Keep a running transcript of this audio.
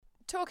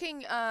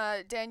Talking,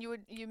 Dan,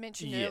 you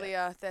mentioned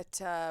earlier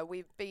that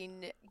we've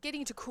been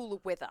getting into cooler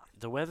weather.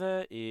 The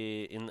weather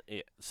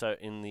so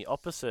in the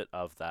opposite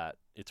of that,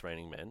 it's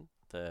raining men.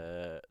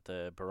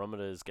 The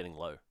barometer is getting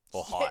low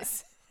or high.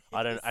 Yes.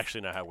 I don't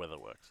actually know how weather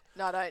works.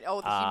 No, I don't. Oh,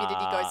 the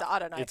humidity goes. I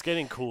don't know. It's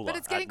getting cooler. But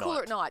it's getting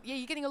cooler at night. Yeah,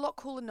 you're getting a lot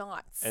cooler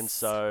nights. And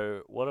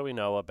so, what do we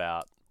know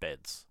about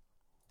beds?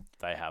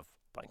 They have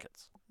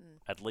blankets.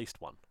 At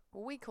least one.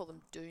 Well, we call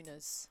them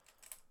doonas.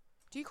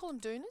 Do you call them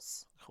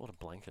doonas? I call it a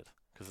blanket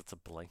because it's a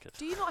blanket.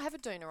 Do you not have a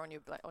doona on your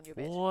bed?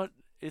 What?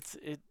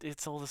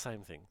 It's all the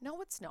same thing.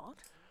 No, it's not.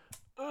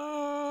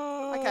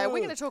 Okay, we're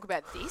going to talk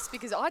about this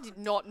because I did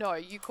not know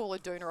you call a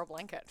doona a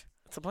blanket.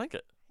 It's a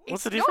blanket. What's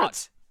It's the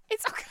difference? Not.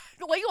 It's okay.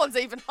 Leon's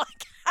even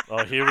like.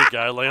 Oh, here we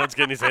go. Leon's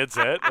getting his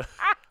headset.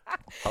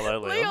 Hello,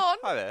 Leon. Leon.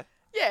 Hi there.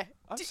 Yeah.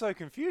 I'm so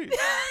confused.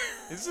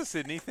 Is this a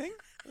Sydney thing?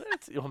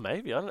 Or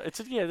maybe I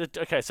don't know.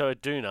 Okay. So a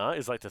doona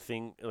is like the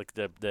thing, like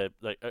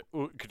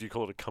could you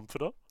call it a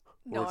comforter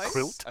No. or a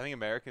quilt? I think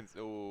Americans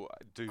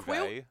duvet.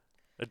 Quilt?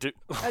 A A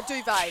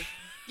duvet.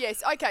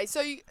 Yes. Okay.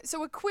 So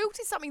a quilt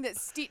is something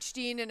that's stitched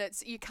in and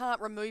you can't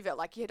remove it.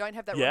 Like you don't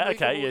have that. Yeah.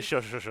 removable. Okay. Yeah. Sure.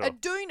 A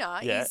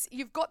doona is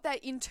you've got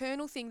that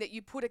internal thing that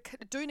you put a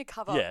doona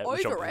cover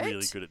which over I'm it.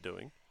 really good at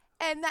doing.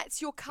 And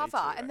that's your cover,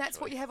 too, and that's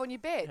what actually. you have on your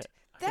bed.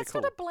 Yeah. Okay, That's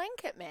cool. not a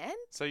blanket, man.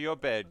 So your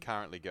bed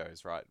currently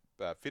goes, right?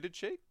 Fitted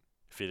sheet?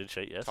 Fitted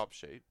sheet, yes. Top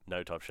sheet?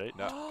 No top sheet.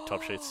 No.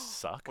 Top sheets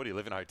suck. What, do you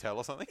live in a hotel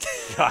or something?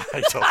 I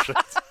hate top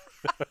sheets.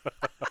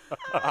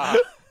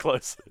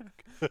 Close.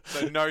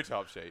 So no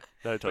top sheet.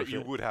 No top But sheet.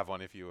 you would have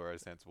one if you were a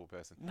sensible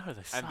person. No,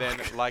 they suck. And then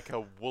like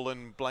a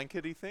woolen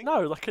blankety thing?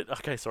 No,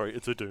 okay, sorry,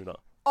 it's a doona.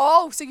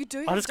 Oh, so you do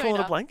have I just a call it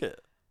a doona. blanket.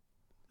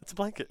 It's a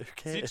blanket. Who So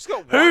cares? you just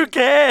got Who one.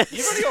 cares?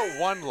 You've only got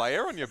one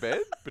layer on your bed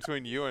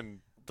between you and...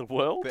 The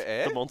world? The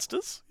air? The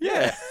monsters?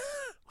 Yeah.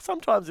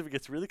 Sometimes if it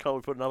gets really cold,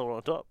 we put another one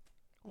on top.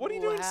 What do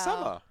you do in Wow.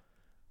 summer?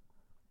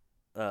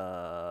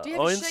 Do you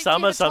have a In sheet? Do you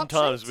summer, have a top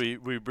sometimes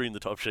sheet? we bring the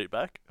top sheet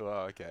back. Oh,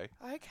 okay.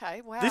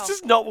 Okay, wow. This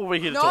is not what we're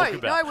here to talk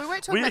about. No, we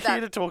weren't talking We're about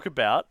here that. to talk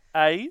about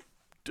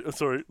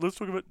sorry, let's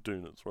talk about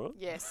doonas, right?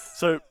 Yes.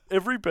 So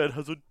every bed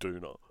has a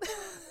doona,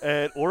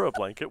 or a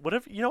blanket,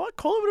 whatever. You know what?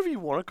 Call it whatever you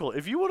want to call it.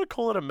 If you want to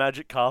call it a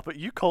magic carpet,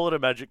 you call it a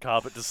magic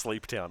carpet to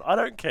sleep down. I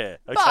don't care.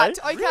 Okay. But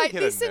okay, Really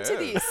get a listen to nerve.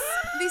 this.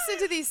 Listen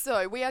to this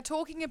though. We are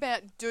talking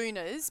about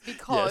doonas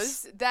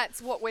because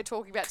that's what we're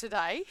talking about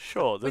today.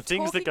 Sure, the we're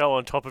things that talking- go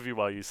on top of you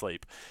while you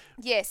sleep.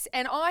 Yes,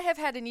 and I have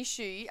had an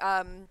issue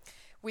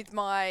with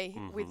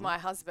my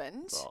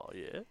husband Oh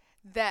yeah.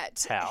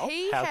 that How?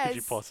 he How has. could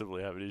you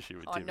possibly have an issue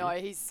with I Timmy? know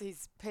he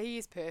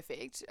is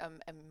perfect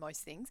and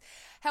most things.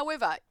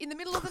 However, in the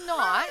middle of the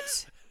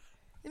night,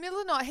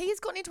 he has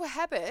gotten into a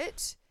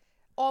habit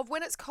of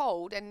when it's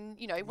cold and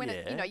when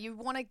Yeah. you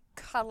want to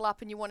cuddle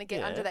up and you want to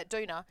get Yeah. under that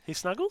doona. He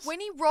snuggles? When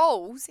he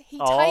rolls, he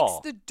Oh. takes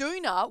the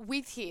doona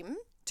with him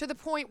to the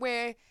point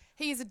where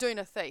he is a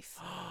doona thief.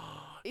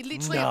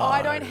 Literally,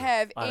 I don't No,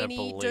 have I don't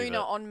any believe doona it.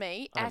 on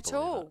me I don't at believe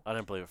all. it. I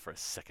don't believe it for a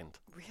second.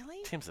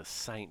 Really? Tim's a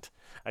saint.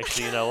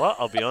 Actually, you know what?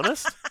 I'll be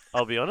honest.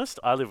 I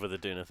live with a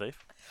doona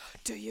thief.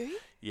 Do you?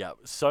 Yeah,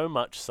 so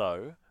much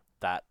so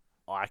that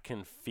I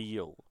can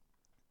feel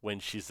when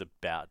she's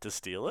about to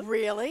steal it.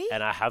 Really?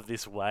 And I have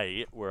this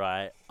way where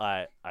I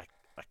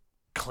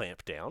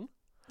clamp down.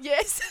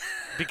 Yes.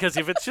 Because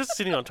if it's just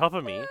sitting on top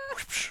of me,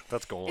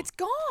 that's gone. It's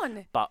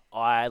gone. But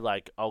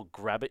I'll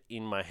grab it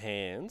in my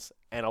hands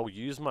and I'll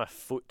use my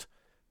foot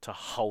to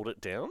hold it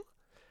down.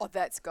 Oh,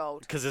 that's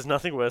gold. Because there's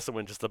nothing worse than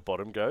when just the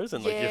bottom goes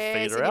and like your feet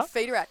Yes, are and out. your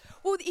feet are out.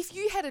 Well, if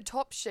you had a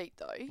top sheet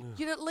though,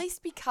 you'd at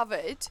least be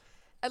covered,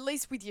 at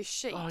least with your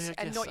sheet Oh, yeah,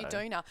 I and guess not your so.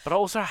 doona. But I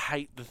also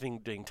hate the thing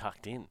being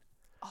tucked in.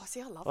 Oh,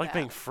 see, I love I like that.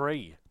 being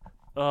free.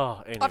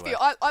 Oh, anyway. I feel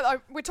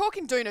we're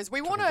talking doonas.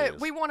 We want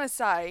doonas. to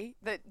say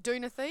that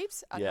doona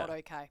thieves are Yeah. not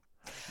okay.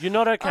 You're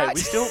not okay. Alright.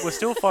 We're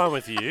still fine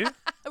with you,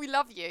 We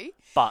love you.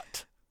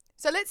 but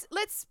So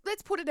let's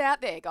put it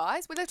out there,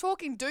 guys. When they're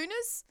talking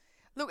doonas,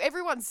 look,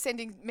 everyone's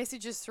sending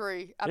messages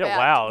through about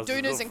wow.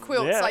 doonas and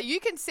quilts. Yeah. Like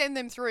you can send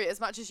them through as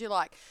much as you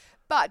like.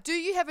 But do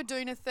you have a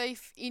doona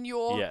thief in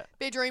your Yeah.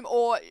 bedroom,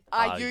 or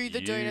are Are you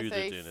the you doona the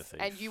thief, doona thief?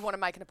 and you want to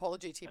make an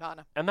apology to your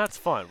partner? and that's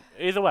fine.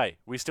 Either way,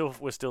 we still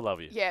love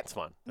you. Yeah. It's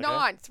fine. Okay?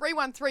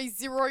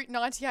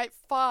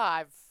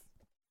 9313098.5.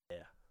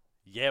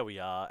 Yeah, we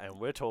are, and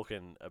we're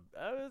talking.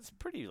 It's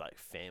pretty like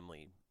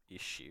family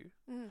issue.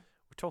 Mm.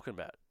 We're talking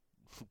about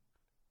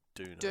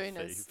doona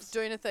Doonas, thieves,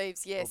 doona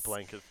thieves, yes. or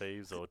blanket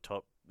thieves, or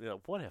top,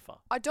 whatever.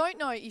 I don't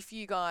know if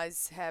you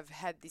guys have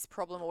had this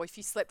problem or if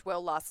you slept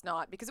well last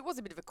night, because it was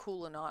a bit of a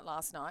cooler night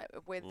last night,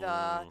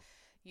 whether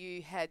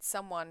you had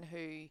someone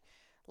who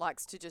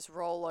likes to just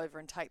roll over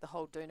and take the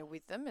whole doona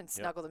with them and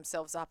snuggle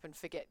themselves up and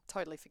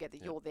totally forget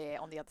that you're there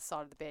on the other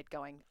side of the bed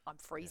going, I'm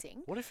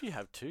freezing. What if you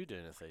have two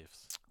doona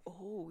thieves?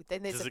 Oh,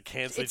 then there's Does a, it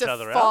cancel it's each a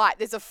other fight. out?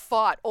 There's a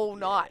fight all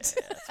night.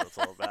 Yeah, that's what it's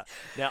all about.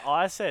 Now,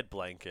 I said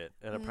blanket,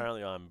 and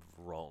apparently I'm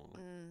wrong,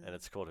 and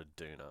it's called a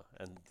doona.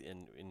 And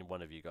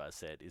one of you guys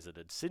said, is it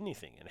a Sydney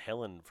thing? And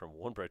Helen from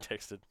Warnbro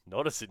texted,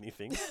 not a Sydney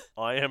thing.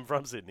 I am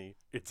from Sydney.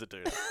 It's a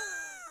doona.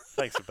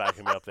 Thanks for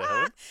backing me up there,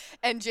 Helen.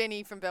 And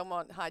Jenny from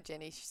Belmont, hi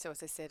Jenny, she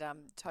also said,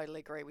 totally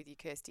agree with you,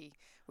 Kirsty,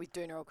 with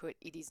doona or quilt,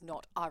 it is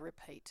not, I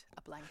repeat,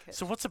 a blanket.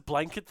 So what's a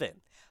blanket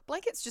then?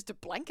 Blanket's just a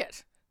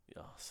blanket.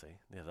 Oh, see.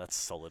 Yeah, that's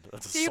solid.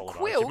 That's a See, solid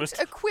argument.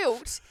 a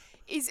quilt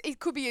it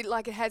could be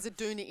like it has a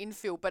doona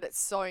infill, but it's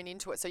sewn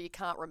into it, so you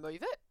can't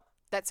remove it.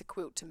 That's a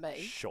quilt to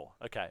me. Sure.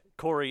 Okay.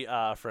 Corey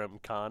from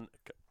Kareen.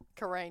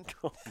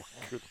 Oh, my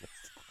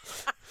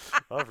goodness.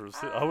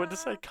 I went to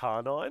say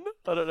Carnine.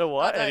 I don't know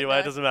why. I don't Anyway, know.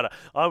 it doesn't matter.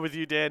 I'm with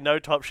you, Dan. No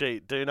top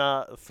sheet. Do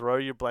not throw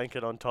your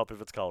blanket on top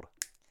if it's cold.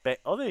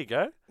 Oh, there you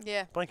go.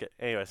 Yeah. Blanket.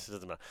 Anyways, it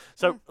doesn't matter.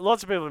 So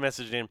lots of people have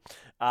messaged in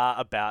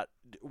about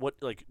what,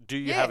 like, do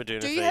you have a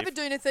doona thief? Do you have a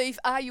doona thief?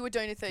 Are you a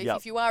doona thief? Yep.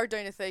 If you are a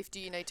doona thief, do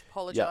you need to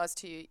apologise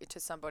to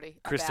somebody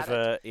about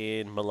Christopher it?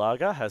 in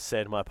Malaga has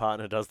said my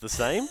partner does the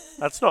same.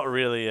 That's not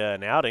really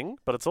an outing,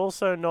 but it's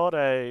also not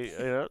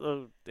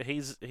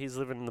he's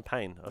living in the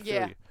pain.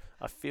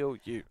 I feel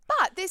you.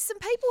 But there's some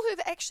people who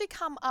have actually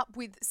come up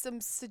with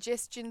some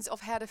suggestions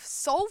of how to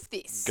solve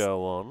this.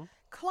 Go on.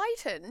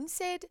 Clayton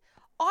said,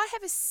 I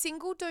have a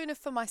single doona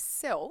for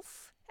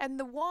myself and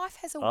the wife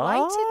has a weighted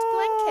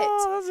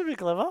Oh, blanket. that's a bit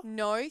clever.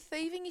 No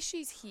thieving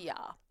issues here.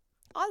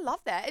 I love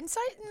that. And so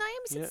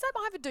Naomi said, Same,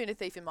 I have a doona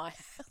thief in my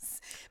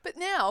house. But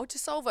now, to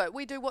solve it,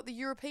 we do what the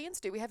Europeans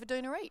do. We have a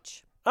doona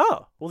each.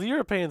 Oh, well, the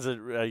Europeans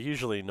are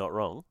usually not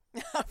wrong.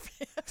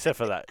 Except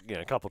for that,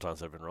 a couple times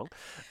they've been wrong.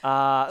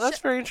 That's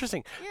very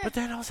interesting. Yeah. But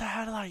then also,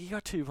 you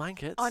got two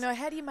blankets. I know.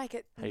 How do you make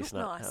it How do you look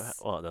snug- nice?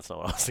 Well, that's not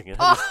what I was thinking.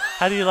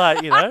 How do you how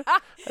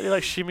do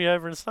you shimmy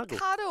over and snuggle?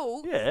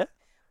 Cuddle. Yeah.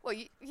 Well,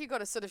 you got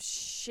to sort of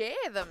share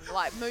them,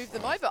 like move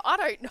them over. I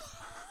don't know.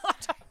 I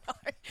don't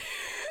know.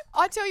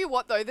 I tell you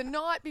what, though, the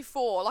night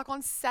before, like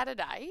on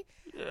Saturday,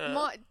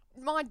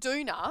 my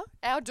doona,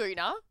 our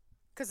doona,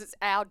 because it's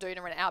our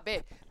doona and our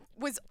bed,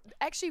 was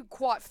actually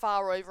quite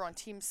far over on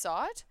Tim's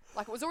side.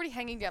 Like it was already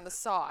hanging down the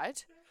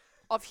side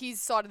of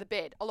his side of the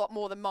bed, a lot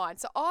more than mine.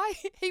 So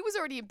he was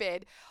already in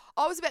bed.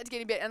 I was about to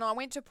get in bed, and I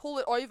went to pull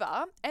it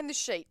over and the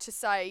sheet to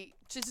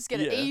just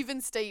get it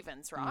even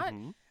Stevens, right?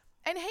 Mhm.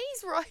 And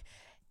he's right.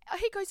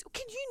 He goes,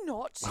 "Can you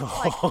not?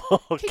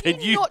 Can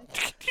you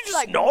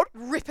just not?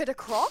 Rip it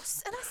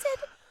across?" And I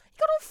said, "He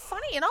got all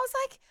funny," and I was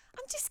like,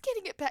 "I'm just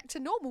getting it back to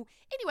normal."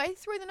 Anyway,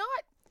 through the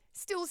night,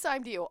 still the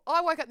same deal.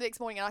 I woke up the next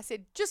morning and I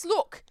said, "Just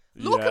look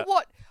at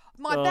what."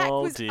 My back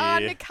was dear.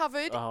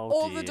 uncovered.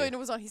 Oh, the dear. doona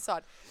was on his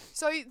side.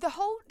 So the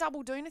whole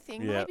double doona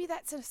thing, maybe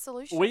that's a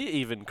solution. We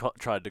even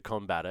tried to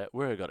combat it.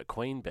 We've got a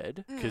queen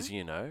bed because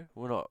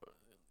we're not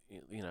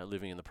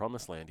living in the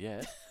promised land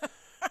yet.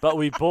 But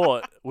we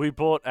bought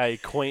a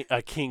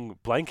king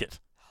blanket.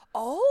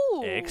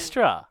 Oh,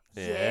 Extra.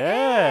 Yeah.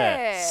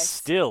 Yes.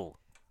 Still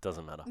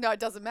doesn't matter. No, it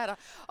doesn't matter.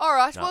 All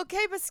right. No. Well,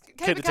 keep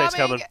Keep it the text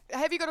coming. coming.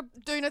 Have you got a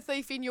doona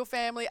thief in your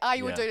family? Are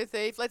you a Yeah. doona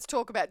thief? Let's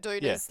talk about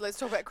doonas. Yeah. Let's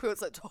talk about quilts.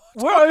 Let's talk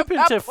We're open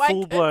about to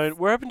blankets.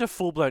 We're open to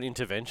full blown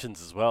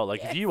interventions as well.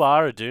 Like if you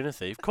are a doona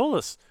thief, call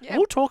us. Yeah.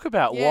 We'll talk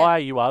about Yeah. why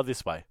you are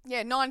this way.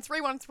 Yeah,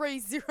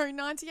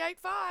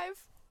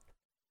 93130985.